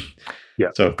 Yeah.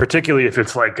 So particularly if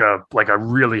it's like a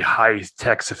really high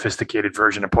tech, sophisticated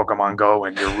version of Pokemon Go,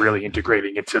 and you're really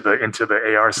integrating it into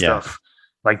the AR stuff,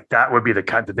 like that would be the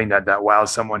kind of thing that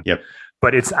wows someone. Yep.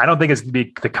 But I don't think it's to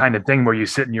be the kind of thing where you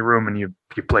sit in your room and you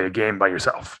play a game by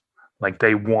yourself. Like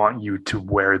they want you to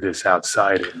wear this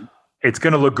outside. And it's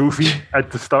going to look goofy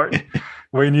at the start.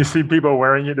 When you see people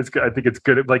wearing it, I think it's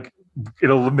good. Like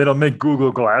it'll make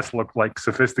Google Glass look like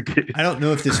sophisticated. I don't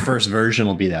know if this first version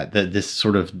will be this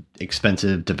sort of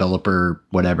expensive developer,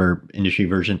 whatever industry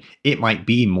version. It might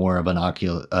be more of an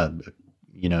Oculus,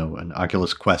 an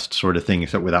Oculus Quest sort of thing,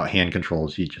 except without hand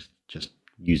controls. You just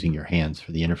using your hands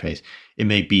for the interface. It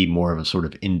may be more of a sort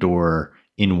of indoor,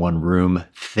 in one room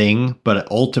thing.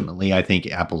 But ultimately, I think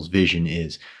Apple's vision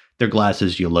is their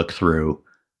glasses you look through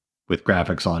with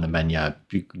graphics on them, and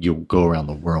you go around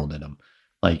the world in them.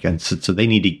 Like, and so they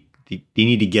need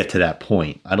to get to that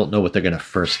point. I don't know what they're going to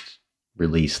first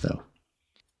release though.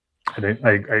 I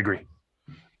agree.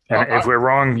 And if we're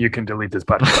wrong, you can delete this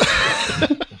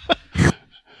podcast.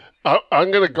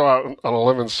 I'm going to go out on a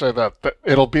limb and say that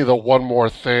it'll be the one more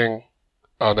thing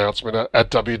announcement at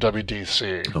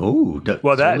WWDC. Oh,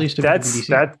 well, that's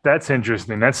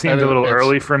interesting. That seems a little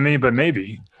early for me, but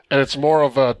maybe. And it's more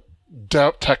of a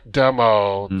tech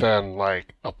demo than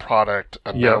like a product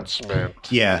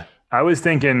announcement. Yeah. I was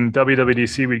thinking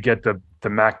WWDC would get the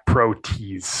Mac Pro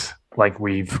tease like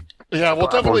we've we'll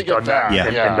definitely get that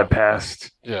in the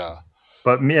past. Yeah.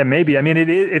 But yeah, maybe. I mean,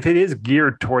 if it is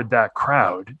geared toward that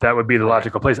crowd, that would be the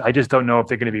logical place. I just don't know if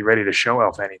they're going to be ready to show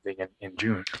off anything in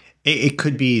June. It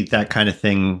could be that kind of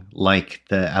thing, like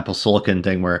the Apple Silicon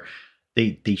thing, where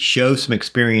they show some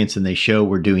experience and they show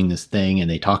we're doing this thing and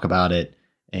they talk about it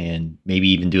and maybe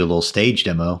even do a little stage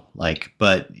demo.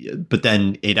 But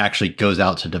then it actually goes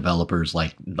out to developers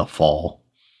like the fall.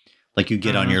 Like you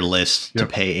get on your list to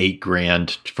pay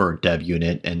 $8,000 for a dev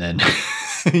unit, and then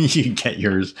you get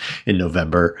yours in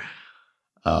November.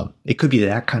 It could be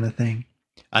that kind of thing.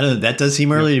 I don't know. That does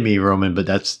seem early to me, Roman, but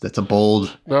that's a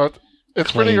bold. No,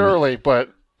 it's claim. pretty early,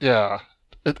 but yeah.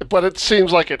 But it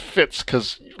seems like it fits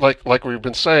because, like we've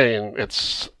been saying,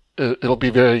 it'll be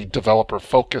very developer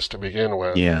focused to begin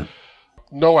with. Yeah.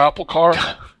 No Apple Car.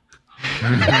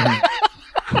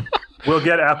 We'll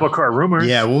get Apple Car rumors.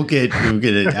 Yeah, we'll get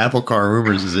an Apple Car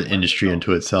rumors as an industry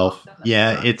unto itself.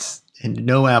 Yeah, it's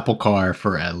no Apple Car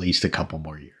for at least a couple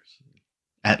more years.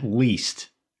 At least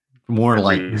more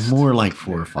like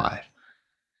 4 or 5.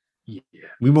 Yeah.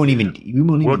 We won't even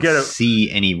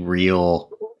see any real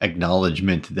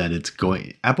acknowledgement that it's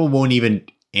going. Apple won't even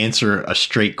answer a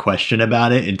straight question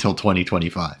about it until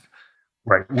 2025.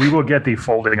 Right. We will get the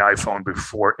folding iPhone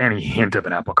before any hint of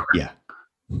an Apple Car. Yeah.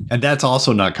 And that's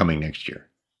also not coming next year.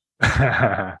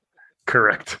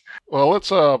 Correct. Well, let's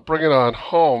bring it on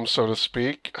home, so to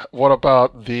speak. What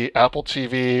about the Apple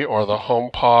TV or the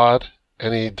HomePod?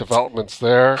 Any developments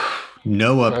there?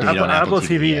 No update on Apple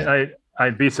TV yet.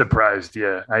 I'd be surprised.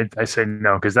 Yeah, I say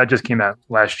no because that just came out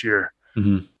last year.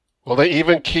 Mm-hmm. Will they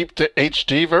even keep the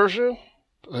HD version?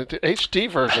 The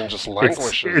HD version just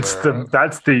languishes.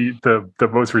 That's the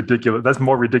most ridiculous. That's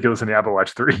more ridiculous than the Apple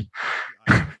Watch 3.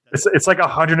 It's like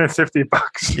 $150.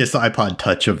 It's the iPod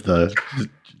Touch of the.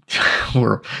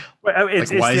 Why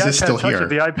is this still here?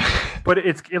 But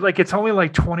it's only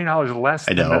like $20 less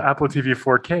than the Apple TV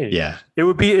 4K. Yeah, it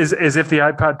would be as if the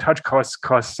iPod Touch costs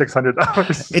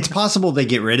 $600. It's possible they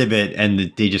get rid of it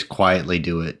and they just quietly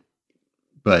do it,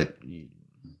 but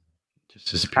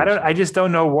I just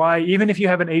don't know why. Even if you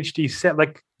have an HD set, I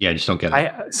just don't get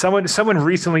it. Someone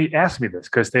recently asked me this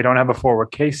because they don't have a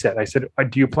 4K set. I said,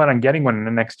 "Do you plan on getting one in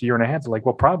the next year and a half?" They're like,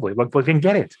 "Well, probably." Look, we can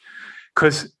get it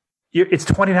because it's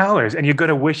 $20 and you're going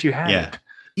to wish you had it.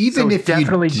 Even if you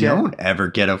don't ever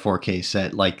get a 4K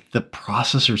set, like the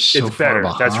processor's so far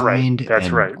behind. That's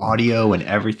right. Audio and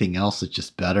everything else is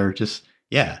just better.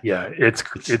 Yeah,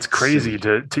 it's crazy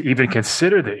to even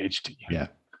consider the HD. Yeah.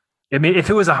 I mean, if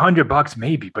it was $100,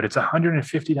 maybe, but it's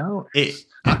 $150.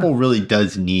 Apple really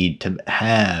does need to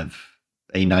have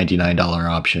a $99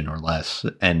 option or less,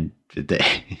 and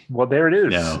well, there it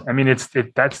is. No. I mean, that's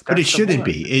but it shouldn't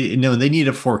be. They need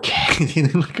a 4K. They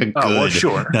need like a good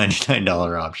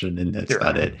 $99 option, and that's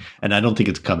not it. And I don't think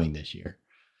it's coming this year.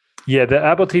 Yeah, the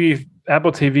Apple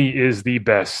TV is the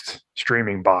best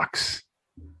streaming box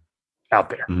out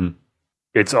there. Mm-hmm.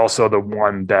 It's also the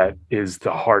one that is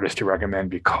the hardest to recommend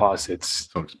because it's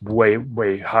way,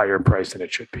 way higher price than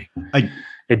it should be.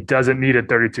 It doesn't need a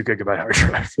 32 gigabyte hard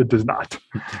drive. It does not.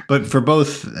 But for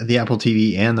both the Apple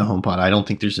TV and the HomePod, I don't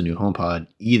think there's a new HomePod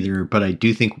either. But I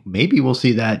do think maybe we'll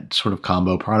see that sort of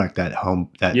combo product, that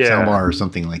soundbar or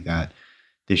something like that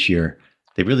this year.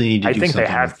 They really need to do something.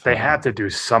 I think they have to do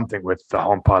something with the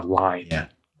HomePod line. Yeah.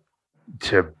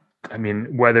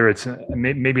 Whether it's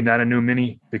maybe not a new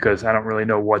mini because I don't really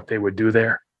know what they would do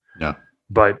there. No.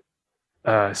 But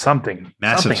something.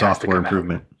 Massive software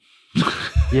improvement.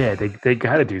 Yeah, they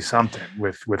got to do something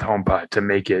with HomePod to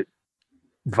make it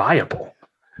viable.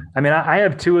 I mean, I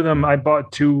have 2 of them. I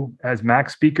bought 2 as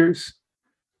Mac speakers,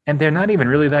 and they're not even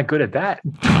really that good at that.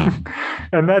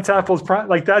 And that's Apple's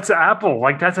that's Apple.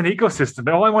 That's an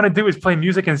ecosystem. All I want to do is play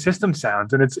music and system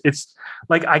sounds, and it's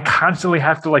like I constantly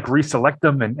have to reselect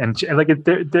them, and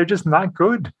they're just not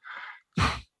good.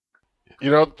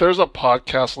 There's a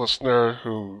podcast listener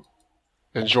who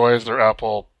enjoys their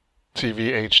Apple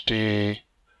TV HD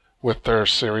with their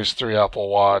Series 3 Apple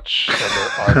Watch and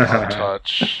their iPod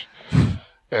Touch.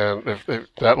 And if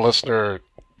that listener,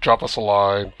 drop us a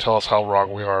line, tell us how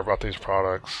wrong we are about these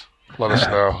products. Let us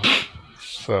know.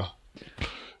 So,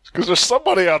 because there's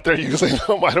somebody out there using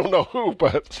them. I don't know who,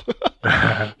 but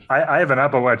I have an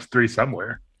Apple Watch 3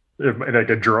 somewhere in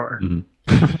a drawer.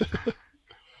 Mm-hmm.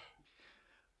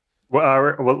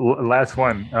 Well, last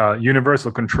one,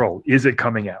 Universal Control. Is it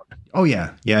coming out? Oh,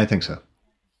 yeah. Yeah, I think so.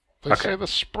 They say the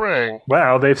spring.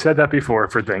 Well, they've said that before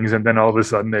for things, and then all of a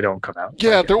sudden they don't come out.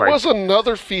 Yeah, there was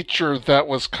another feature that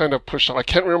was kind of pushed on. I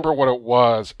can't remember what it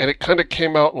was, and it kind of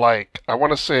came out like, I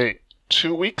want to say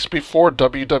 2 weeks before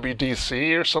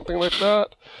WWDC or something like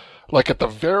that. Like at the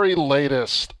very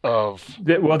latest of...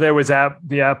 Well, there was app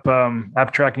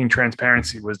tracking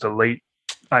transparency was the late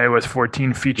iOS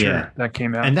 14 feature that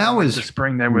came out. And that was the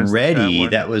spring. There was ready.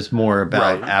 That was more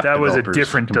about app that was a developers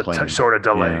different sort of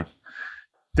delay. Yeah.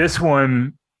 This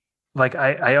one, like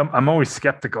I'm always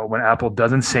skeptical when Apple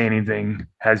doesn't say anything,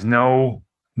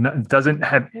 doesn't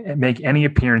make any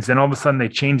appearance. Then all of a sudden they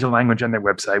change the language on their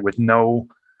website with no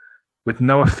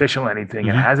official anything.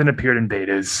 Mm-hmm. It hasn't appeared in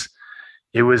betas.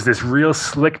 It was this real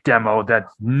slick demo that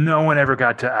no one ever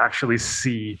got to actually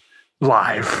see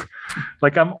live.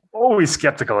 Like I'm always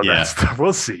skeptical of that stuff.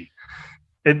 We'll see.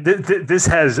 This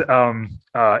has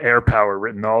air power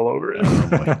written all over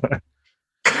it.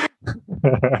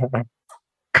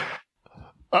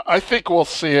 I think we'll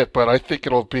see it, but I think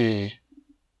it'll be,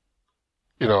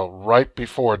 right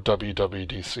before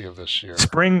WWDC of this year.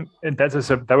 Spring,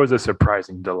 that was a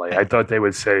surprising delay. I thought they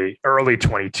would say early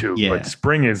 22, but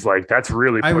spring is like, that's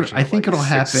really pushing. I think it'll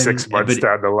happen 6 months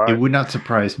down the line. It would not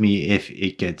surprise me if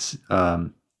it gets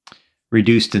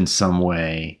reduced in some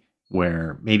way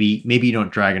where maybe you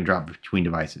don't drag and drop between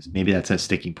devices. Maybe that's a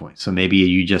sticking point. So maybe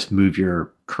you just move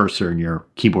your cursor and your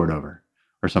keyboard over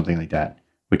or something like that,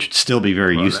 which would still be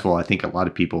very useful. I think a lot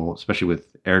of people, especially with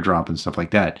AirDrop and stuff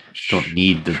like that, don't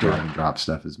need the drag and drop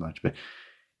stuff as much. But,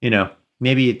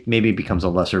 maybe it becomes a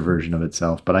lesser version of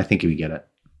itself, but I think we get it.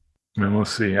 And we'll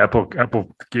see. Apple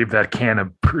gave that can a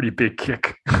pretty big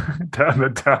kick down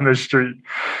the street.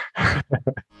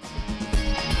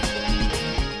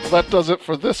 That does it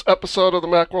for this episode of the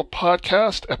Macworld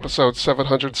Podcast, episode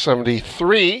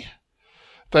 773.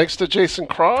 Thanks to Jason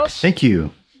Cross. Thank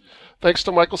you. Thanks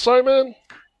to Michael Simon.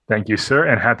 Thank you, sir,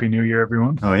 and Happy New Year,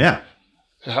 everyone. Oh, yeah.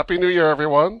 Happy New Year,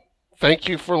 everyone. Thank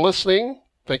you for listening.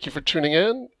 Thank you for tuning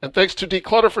in. And thanks to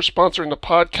Declutter for sponsoring the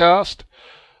podcast.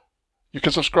 You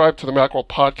can subscribe to the Macworld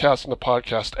Podcast in the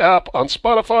podcast app on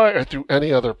Spotify or through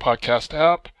any other podcast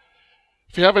app.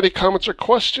 If you have any comments or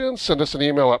questions, send us an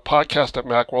email at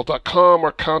podcast@macworld.com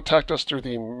or contact us through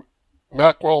the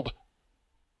Macworld,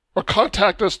 or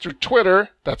contact us through Twitter,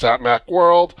 that's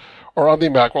 @Macworld, or on the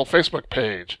Macworld Facebook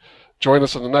page. Join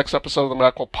us in the next episode of the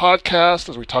Macworld Podcast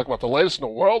as we talk about the latest in the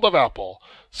world of Apple.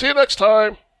 See you next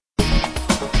time.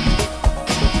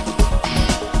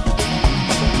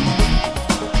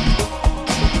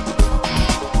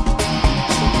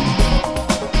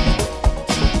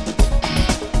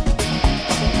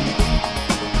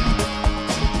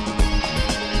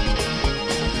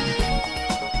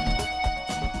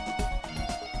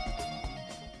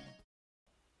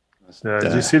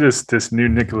 Did you see this new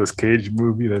Nicolas Cage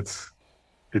movie?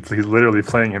 He's literally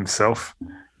playing himself.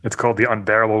 It's called The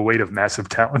Unbearable Weight of Massive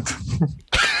Talent.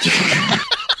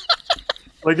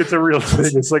 Like it's a real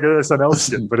thing. It's like an SNL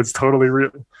skit, but it's totally real.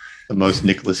 The most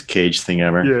Nicolas Cage thing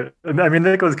ever. Yeah, I mean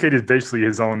Nicolas Cage is basically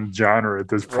his own genre at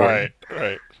this point.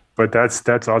 Right. But that's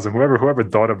awesome. Whoever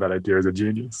thought of that idea is a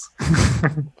genius.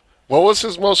 What was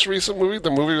his most recent movie? The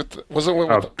movie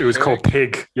it was called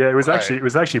Pig. Yeah, it was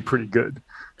actually pretty good.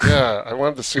 Yeah, I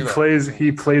wanted to see that.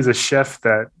 He plays a chef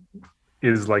that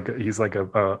is he's like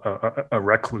a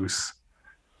recluse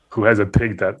who has a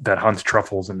pig that hunts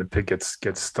truffles, and the pig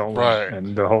gets stolen. Right.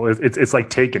 And the whole it's like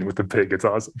Taken with the pig. It's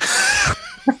awesome.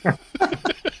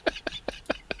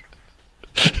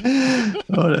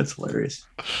 Oh, that's hilarious.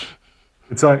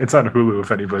 It's on Hulu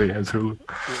if anybody has Hulu.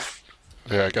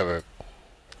 Yeah, I got it.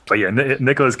 But yeah,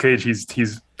 Nicolas Cage,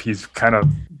 he's kind of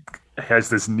has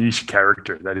this niche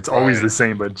character that it's always the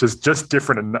same, but just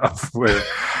different enough where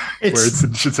it's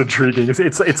intriguing.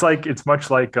 It's much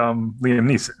like Liam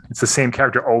Neeson. It's the same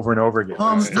character over and over again.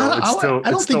 I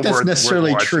don't think that's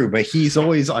necessarily true, but he's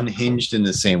always unhinged in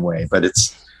the same way. But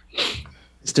it's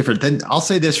different. Then I'll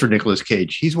say this for Nicolas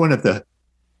Cage: he's one of the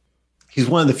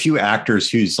few actors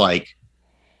who's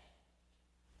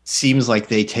seems like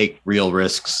they take real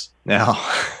risks now.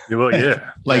 Well,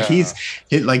 yeah.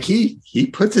 He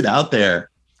puts it out there.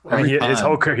 I mean, his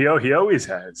whole career, he always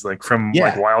has, from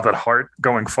Wild at Heart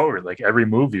going forward. Like every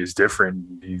movie is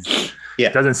different. He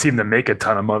doesn't seem to make a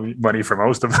ton of money for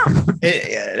most of them.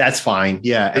 That's fine.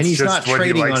 Yeah, and he's not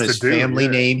trading on his family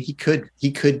name. He could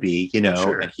be,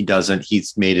 sure. And he doesn't.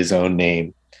 He's made his own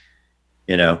name.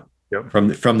 Yep.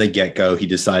 From the get go, he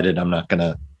decided I'm not going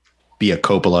to be a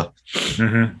Coppola.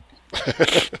 Mm-hmm.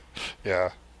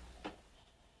 Yeah.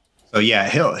 So yeah,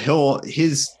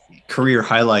 his career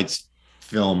highlights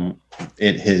film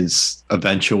in his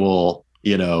eventual,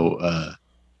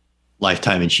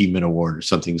 Lifetime Achievement Award or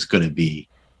something's going to be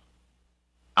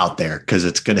out there because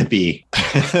it's going to be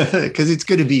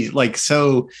like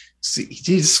so he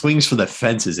just swings for the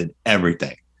fences and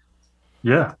everything.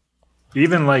 Yeah.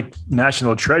 Even like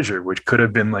National Treasure, which could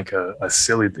have been like a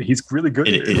silly. He's really good.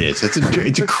 It is. It's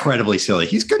incredibly silly.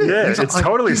 He's good. It's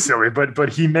totally silly, but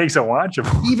he makes it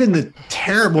watchable. Even the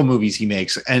terrible movies he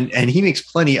makes, and he makes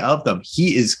plenty of them.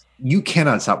 You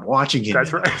cannot stop watching him.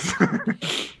 That's right.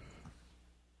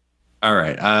 All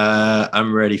right.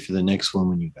 I'm ready for the next one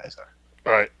when you guys are.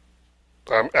 All right.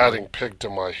 I'm adding Pig to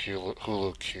my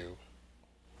Hulu queue.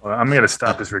 Well, I'm going to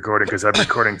stop this recording because I'm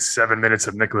recording 7 minutes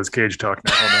of Nicolas Cage talk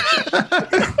now.